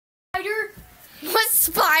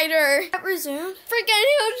spider. Resume. Freaking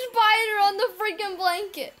huge spider on the freaking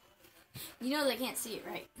blanket. You know they can't see it,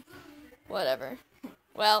 right? Whatever.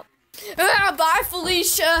 Well, bye,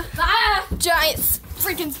 Felicia. Bye. Giant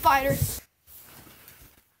freaking spider.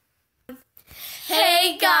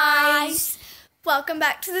 Hey guys. Welcome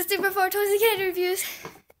back to the Super 4 Toys and Candy Reviews.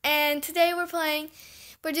 And today we're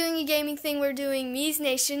doing a gaming thing. We're doing Meez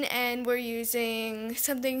Nation, and we're using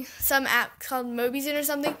some app called Mobizen or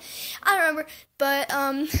something. I don't remember, but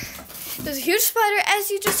there's a huge spider, as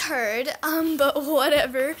you just heard. But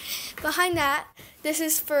whatever. Behind that, this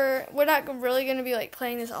is for. We're not really gonna be like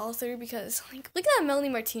playing this all through because look at that Melanie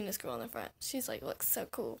Martinez girl in the front. She's looks so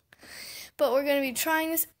cool. But we're gonna be trying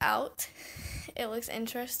this out. It looks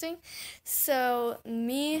interesting. So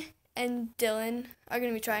me and Dylan are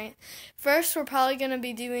going to be trying it. First, we're probably going to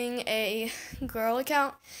be doing a girl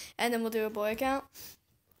account, and then we'll do a boy account.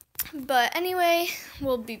 But anyway,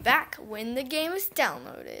 we'll be back when the game is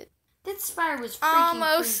downloaded. That spider was freaking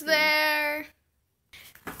almost creepy. there.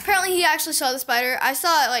 Apparently, he actually saw the spider. I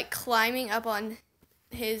saw it, climbing up on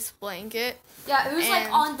his blanket. Yeah, it was,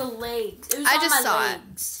 on the legs. It was I on just my saw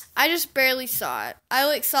legs. I just barely saw it.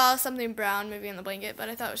 I, saw something brown moving on the blanket, but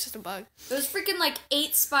I thought it was just a bug. It was freaking,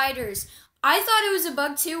 8 spiders. I thought it was a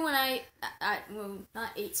bug, too, when well,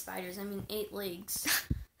 not 8 spiders. I mean 8 legs.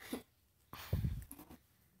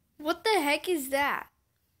 What the heck is that?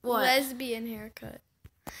 What? Lesbian haircut.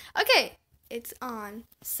 Okay, it's on.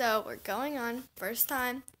 So, we're going on. First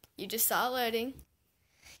time. You just saw it loading.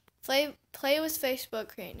 Play with Facebook,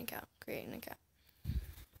 create an account.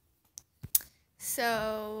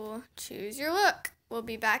 So, choose your look. We'll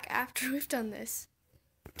be back after we've done this.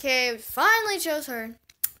 Okay, we finally chose her.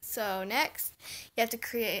 So, next, you have to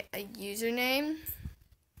create a username.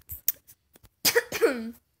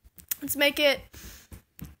 Let's make it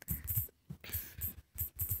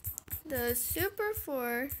the Super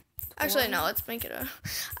 4. Actually, no, let's make it a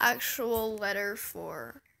actual letter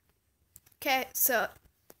 4. Okay, so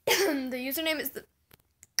the username is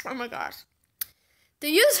oh my gosh.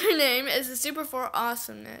 The username is the Super 4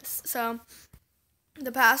 Awesomeness. So,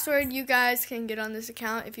 the password, you guys can get on this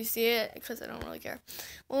account if you see it, because I don't really care.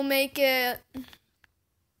 We'll make it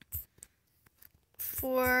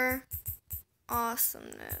for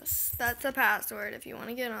Awesomeness. That's the password if you want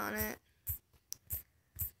to get on it.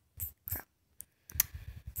 Crap.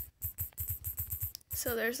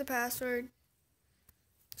 So, there's the password.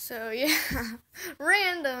 So, yeah.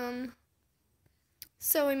 Random.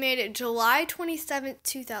 So, we made it July 27th,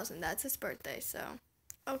 2000. That's his birthday, so.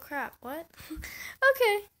 Oh, crap. What?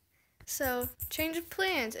 Okay. So, change of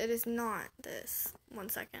plans. It is not this. 1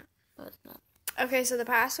 second. No, it's not. Okay, so the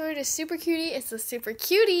password is super cutie. It's the super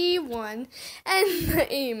cutie one. And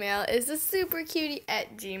the email is the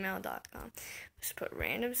supercutie@gmail.com. Just put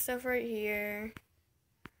random stuff right here.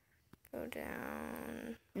 Go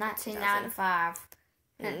down. 1995.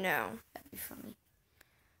 No. That'd be funny.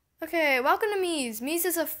 Okay, welcome to Meez. Meez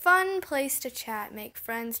is a fun place to chat, make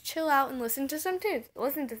friends, chill out, and listen to some tunes.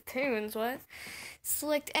 Listen to tunes, what?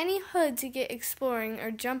 Select any hood to get exploring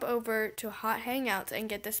or jump over to hot hangouts and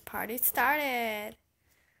get this party started.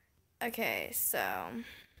 Okay, so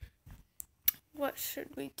what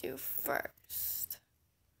should we do first?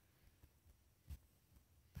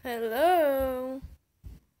 Hello?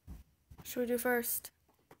 What should we do first?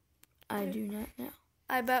 I do not know.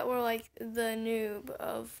 I bet we're the noob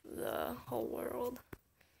of the whole world.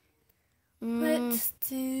 Let's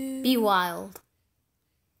do... Be wild.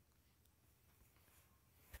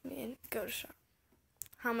 Go to shop.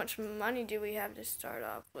 How much money do we have to start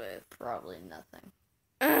off with? Probably nothing.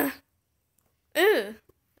 Ew.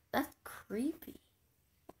 That's creepy.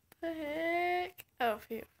 What the heck? Oh,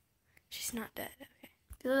 phew. She's not dead. Okay.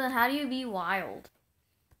 Then how do you be wild?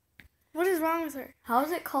 What is wrong with her? How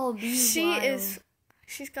is it called be wild?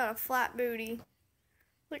 She's got a flat booty.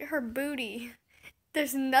 Look at her booty.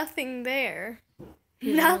 There's nothing there.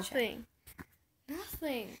 Nothing.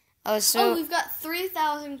 Nothing. Oh, we've got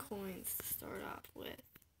 3,000 coins to start off with.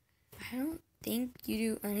 I don't think you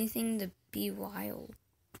do anything to be wild.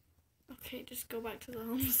 Okay, just go back to the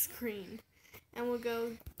home screen. And we'll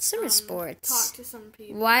go Summer sports. Talk to some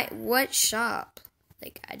people. Why? What shop?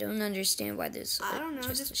 I don't understand why there's I don't know.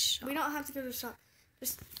 just a shop. We don't have to go to the shop.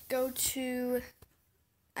 Just go to...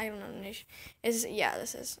 I don't know the nation. This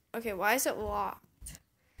is. Okay, why is it locked?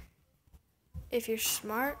 If you're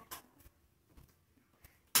smart,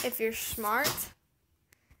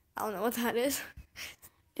 I don't know what that is.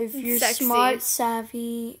 If you're Sexy. smart,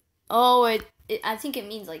 savvy. Oh, I think it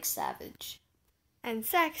means savage. and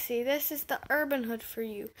sexy. This is the urban hood for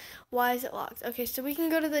you. Why is it locked? Okay, so we can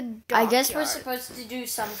go to the dockyard. I guess we're supposed to do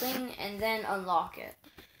something and then unlock it.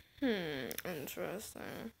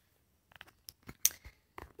 Interesting.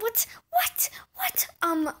 What?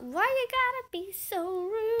 Why you gotta be so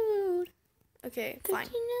rude? Okay, fine.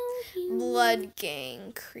 Blood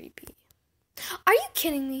gang, creepy. Are you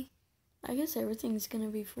kidding me? I guess everything's gonna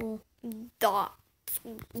be full.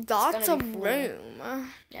 That's a room.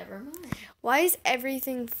 Never mind. Why is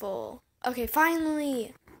everything full? Okay,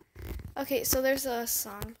 finally. Okay, so there's a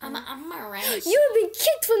song. I'm around. You have been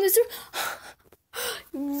kicked from this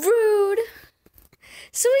room. Rude.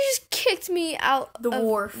 Somebody just kicked me out of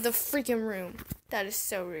the freaking room. That is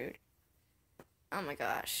so rude. Oh my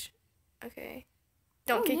gosh. Okay.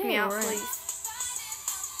 Don't kick me out, please.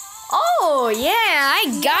 Oh, yeah, I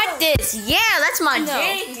got this. Yeah, that's my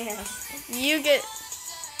jam. You get...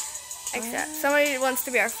 Except somebody wants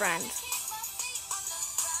to be our friend.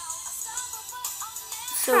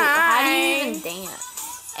 So, how do you even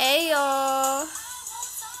dance? Ayo.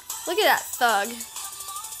 Look at that thug.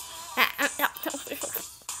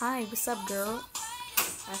 Hi, what's up, girl?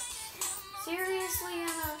 Seriously,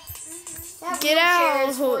 Anna? That Get out.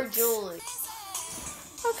 is for Julie.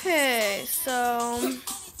 Okay, so...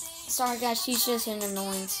 Sorry, guys, she's just an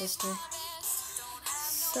annoying sister.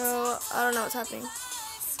 So, I don't know what's happening.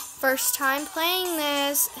 First time playing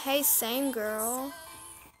this. Hey, same girl.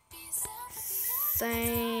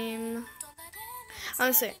 Same.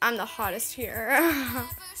 Honestly, I'm the hottest here.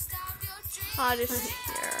 Hottest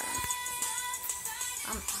here.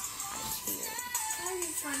 I'm hottest here.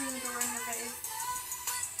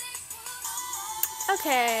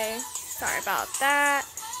 Okay. Sorry about that.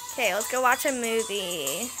 Okay, let's go watch a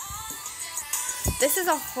movie. This is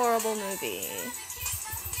a horrible movie.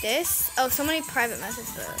 Oh, somebody private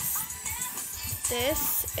messaged us.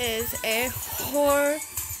 This is a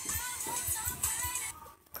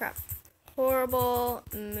horrible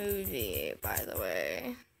movie, by the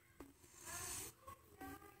way.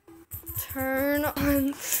 Turn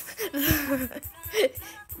on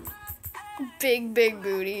big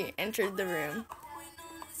booty entered the room.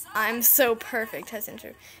 I'm so perfect has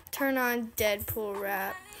entered. Turn on Deadpool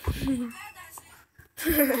rap.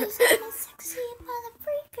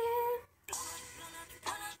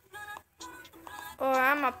 Or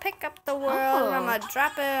I'ma pick up the world and I'ma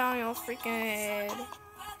drop it on your freaking head.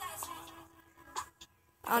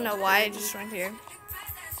 I don't know why I just went here.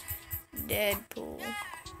 Deadpool.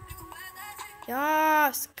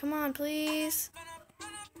 Yes, come on, please.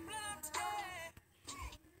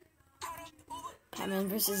 Batman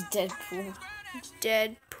versus Deadpool.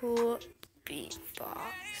 Deadpool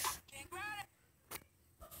beatbox.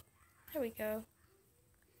 There we go.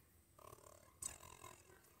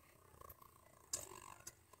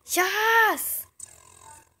 Yes!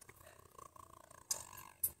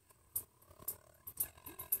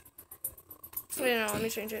 Wait, no, let me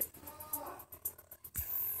change it.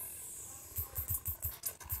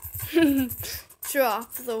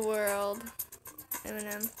 Drop the world.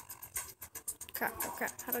 Eminem. Crap.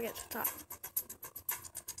 How do I get to the top?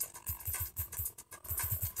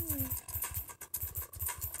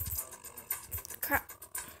 Crap.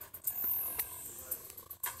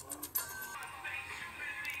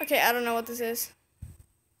 Okay, I don't know what this is.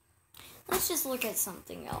 Let's just look at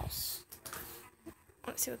something else.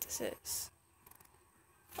 Let's see what this is.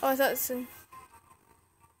 Oh, I thought it's...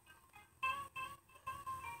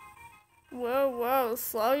 Whoa,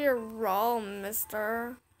 slow your roll,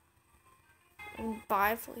 mister. And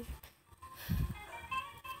bye, Felicia.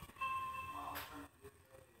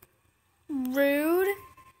 Rude?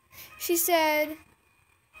 She said...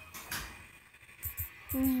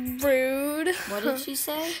 Rude. What did she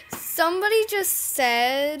say? Somebody just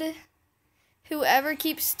said, whoever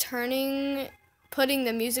keeps putting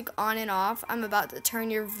the music on and off, I'm about to turn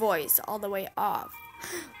your voice all the way off.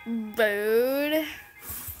 Rude.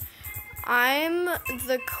 I'm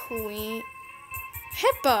the queen.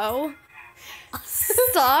 Hippo?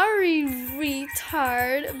 Sorry,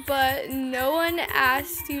 retard, but no one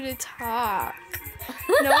asked you to talk.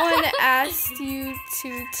 No one asked you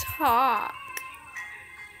to talk.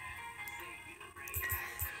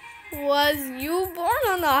 Was you born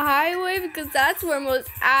on the highway? Because that's where most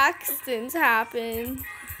accidents happen.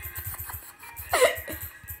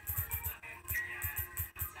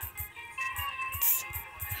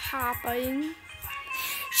 Hopping.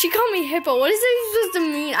 She called me hippo. What is that supposed to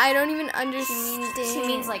mean? I don't even understand. She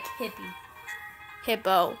means like hippie.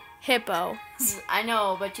 Hippo. I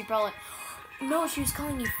know, but you probably... No, she was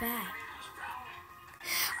calling you fat.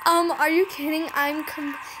 Are you kidding?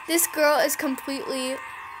 This girl is completely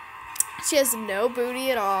She has no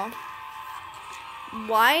booty at all.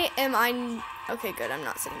 Why am I... Okay, good. I'm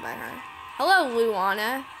not sitting by her. Hello,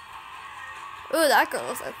 Luana. Ooh, that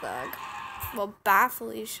girl's a thug. Well, bye,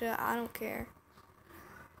 Felicia. I don't care.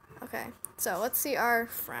 Okay, so let's see our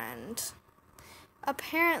friend.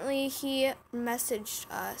 Apparently, he messaged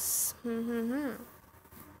us. Ooh,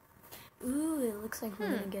 it looks like we're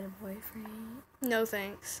gonna get a boyfriend. No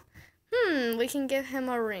thanks. We can give him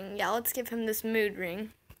a ring. Yeah, let's give him this mood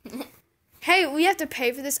ring. Hey, we have to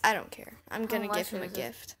pay for this? I don't care. I'm gonna give him a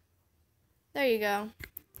gift. There you go.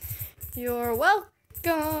 You're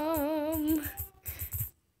welcome.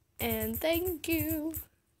 And thank you.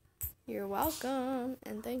 You're welcome.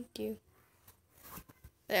 And thank you.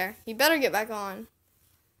 There. You better get back on.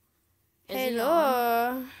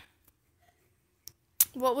 Hello.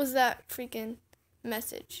 What was that freaking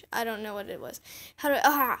message? I don't know what it was. How do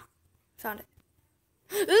I... Found it.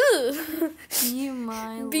 Ooh.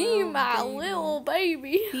 Be my little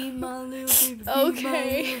baby. Be my little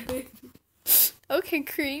baby. Okay. Okay,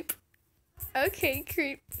 creep. Okay,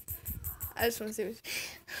 creep. I just want to see what...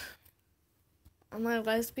 Am I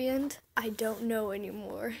lesbian? I don't know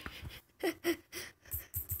anymore.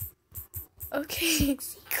 Okay,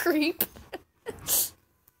 creep.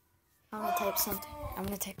 I'm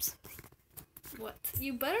gonna type something. What?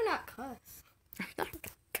 You better not cuss. I'm not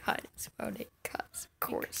gonna cuss. Why would I cuss? Of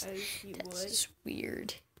course. That's just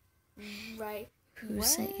weird. Right. Who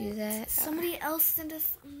sent you that? Somebody else sent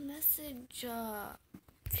us a message.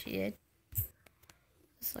 She did.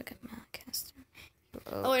 Let's look at Malcaster.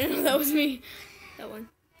 Oh, wait, no, that was me. That one.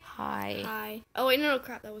 Hi. Hi. Oh, wait, no,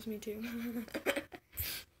 crap, that was me too.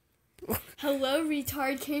 Hello,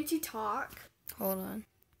 retard, can't you talk? Hold on.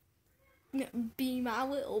 Be my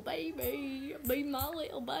little baby. Be my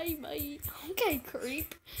little baby. Okay,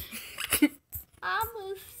 creep. I'm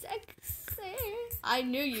a sexy. I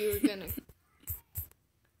knew you were gonna.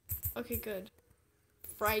 Okay, good.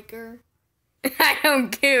 Friker. I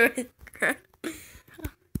don't care.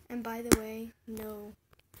 And by the way, no.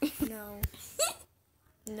 No.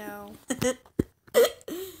 No.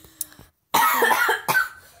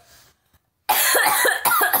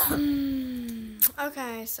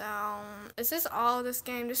 Okay, so is this all of this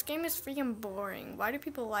game? This game is freaking boring. Why do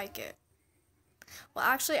people like it? Well,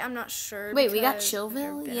 actually, I'm not sure. Wait, we got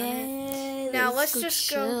Chillville? Yeah. Now let's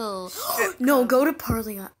just go. No, go to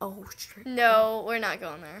Parley. Oh, straight. No, we're not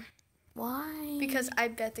going there. Why? Because I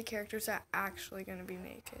bet the characters are actually gonna be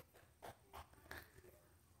naked.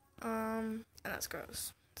 And that's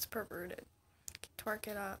gross. It's perverted. Twerk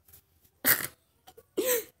it up.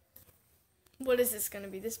 What is this gonna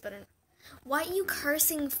be? This better. What are you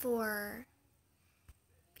cursing for?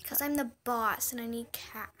 Because I'm the boss and I need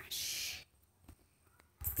cash.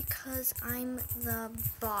 Because I'm the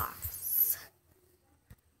boss.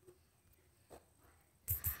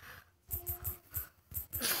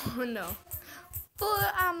 Oh no.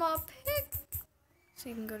 But I'm a pick. So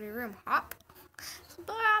you can go to your room. Hop.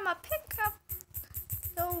 But I'm a pick up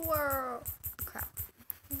the world. Crap.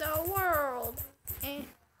 The world.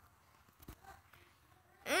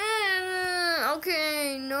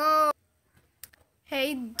 Okay, no.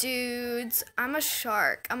 Hey, dudes. I'm a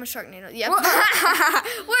shark. I'm a Sharknado. Yep.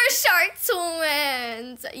 We're shark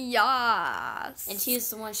twins. Yes. And she's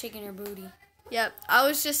the one shaking her booty. Yep. I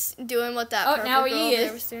was just doing what that purple now girl he there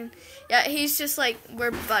is. was doing. Yeah, he's just like,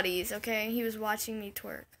 we're buddies, okay? He was watching me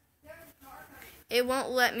twerk. It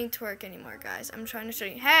won't let me twerk anymore, guys. I'm trying to show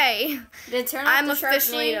you. Hey. I'm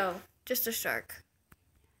officially just a shark.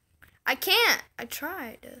 I can't. I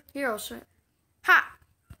tried. Here, I'll show you. Ha!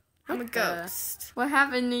 I'm a ghost. What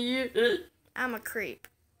happened to you? I'm a creep.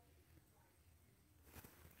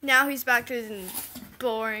 Now he's back to his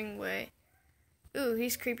boring way. Ooh,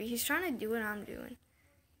 he's creepy. He's trying to do what I'm doing.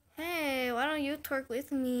 Hey, why don't you twerk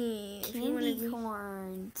with me? Candy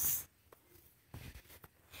corns.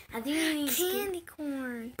 I think he needs candy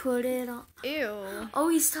corn. Put it on. Ew. Oh,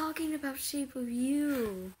 he's talking about Shape of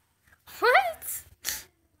You. What?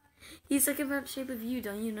 He's talking about Shape of You.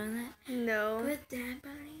 Don't you know that? No. Put that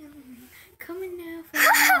body on me. Coming now for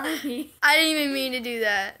me. I didn't even mean to do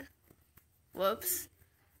that. Whoops.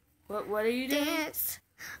 What are you doing? Dance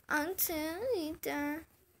until you die.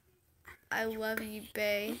 I love you,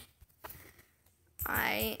 bae.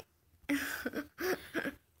 I am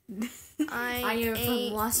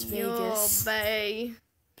from Las Vegas. Your bae.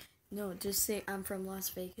 No, just say I'm from Las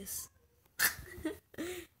Vegas.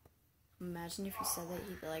 Imagine if you said that,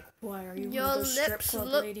 he'd be like, "Why are you one of those strip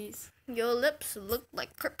club ladies?" Your lips look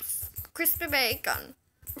like crispy bacon.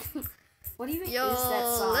 What even is your that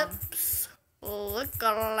song? Your lips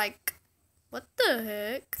look like... What the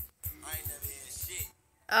heck? I ain't never heard shit.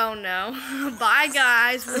 Oh no. Bye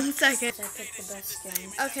guys. 1 second. I picked the best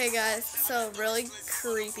skin. Okay guys, so really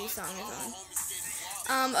creepy song is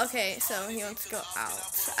on. Okay, so he wants to go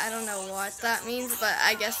out. I don't know what that means, but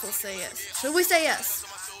I guess we'll say yes. Should we say yes?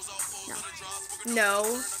 No.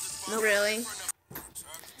 No. Nope. Really?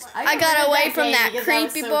 I got away from that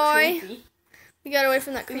creepy boy. Creepy. We got away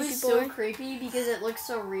from that creepy It was boy. so creepy because it looked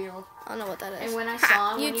so real. I don't know what that is. And when I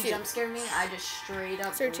saw him, when he YouTube. jump scared me, I just straight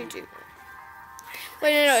up. Search YouTube.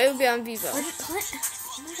 Wait, no, it would be on Vivo. What?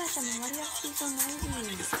 Oh my gosh, Emma, why do you have to be so noisy?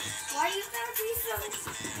 Why do you have to be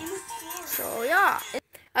so So yeah.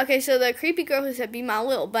 Okay, so the creepy girl who said, "Be my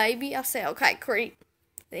little baby," I said, "Okay, creep."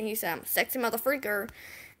 Then he said, "I'm a sexy mother freaker,"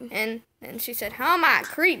 and she said, "How am I a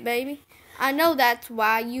creep, baby? I know that's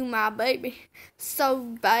why you my baby. So,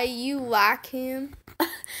 babe, you like him?"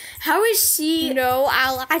 How is she? No, I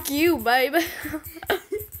like you, baby.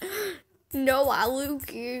 No, I look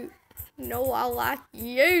cute. No, I like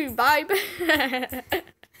you, baby.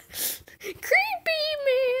 Creepy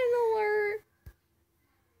man alert.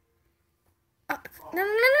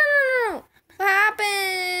 No. What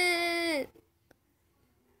happened?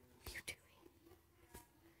 What are you doing?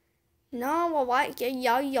 No, I like you,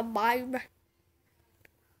 yeah, baby.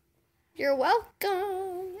 You're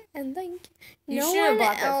welcome. And thank you. You should have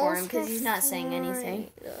bought that for him because he's not saying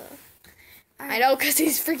anything. I know, because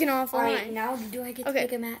he's freaking offline. Alright, now do I get to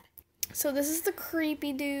pick a map? So this is the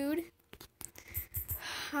creepy dude.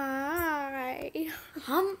 Hi.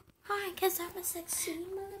 Hi, because I'm a sexy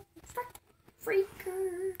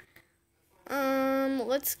freaker.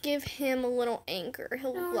 Let's give him a little anchor.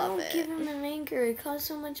 He'll love it. Give him an anchor. It costs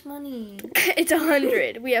so much money. It's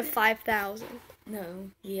 100. We have 5,000.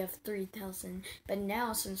 No, we have 3,000. But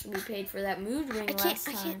now, since we paid for that mood ring I can't.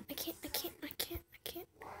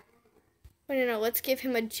 Wait, no. Let's give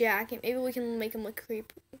him a jacket. Maybe we can make him look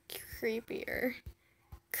creepier.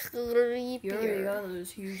 You already got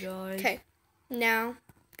those huge eyes. Okay. Now,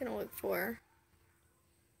 I'm gonna look for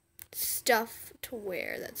stuff to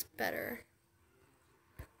wear that's better.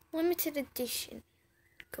 Limited edition.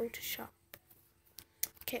 Go to shop.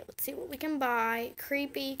 Okay, let's see what we can buy.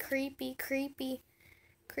 Creepy. Creep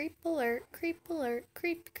alert. Creepy.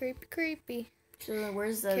 So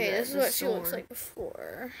where's the Okay, this is what she store? looks like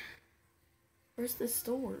before. Where's the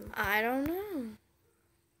store? I don't know.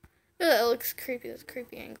 Ugh, it looks creepy. That's a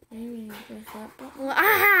creepy angle. Maybe with that button.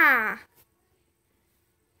 Ah!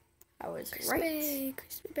 I was Crispy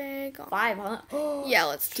bag. 500. Yeah,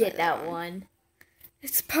 let's try get that one.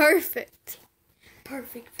 It's perfect.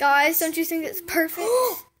 Perfect. Guys, don't you think it's perfect?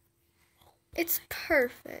 It's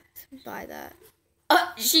perfect. Buy that.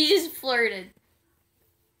 She just flirted.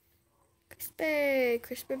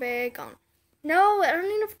 Crispy bacon. No, I don't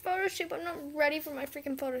need a photo shoot. I'm not ready for my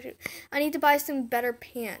freaking photo shoot. I need to buy some better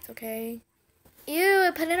pants, okay? Ew,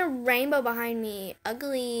 I put in a rainbow behind me.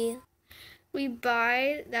 Ugly. We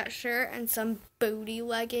buy that shirt and some booty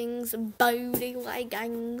leggings.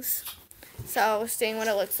 So, seeing what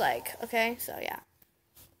it looks like, okay? So, yeah.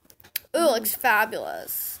 Ooh, it looks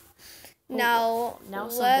fabulous. Now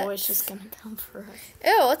some boy's just gonna come for us.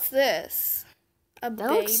 Ew, what's this? A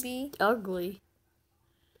baby? Looks ugly.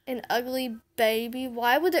 An ugly baby?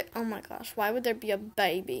 Why would why would there be a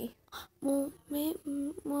baby? Well, maybe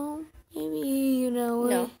you know.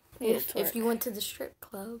 No. If you went to the strip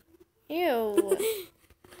club. Ew.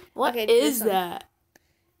 What is that?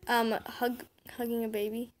 Hugging a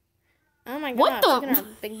baby. Oh my god, What the? look at her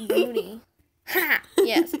big booty. Ha!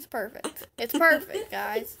 Yes, it's perfect. It's perfect,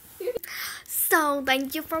 guys. So,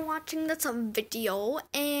 thank you for watching this video,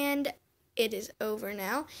 and it is over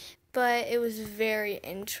now. But it was very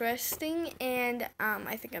interesting, and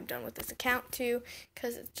I think I'm done with this account too,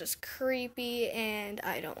 because it's just creepy, and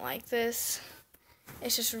I don't like this.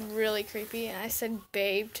 It's just really creepy, and I said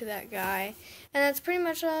babe to that guy, and that's pretty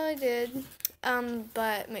much all I did.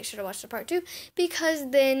 But make sure to watch the part 2, because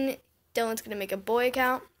then Dylan's gonna make a boy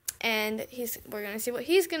account, and we're gonna see what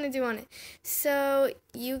he's gonna do on it. So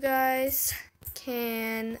you guys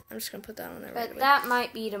can, I'm just gonna put that on there right away. But that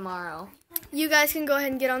might be tomorrow. You guys can go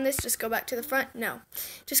ahead and get on this. Just go back to the front. No,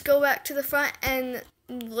 just go back to the front and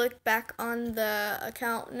look back on the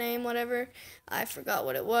account name, whatever. I forgot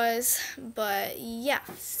what it was, but yeah.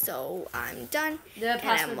 So I'm done. The and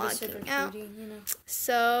password I'm was super logging out. cutie, you know.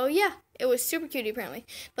 So yeah, it was super cutie apparently.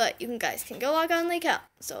 But you guys can go log on the account.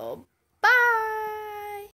 So bye.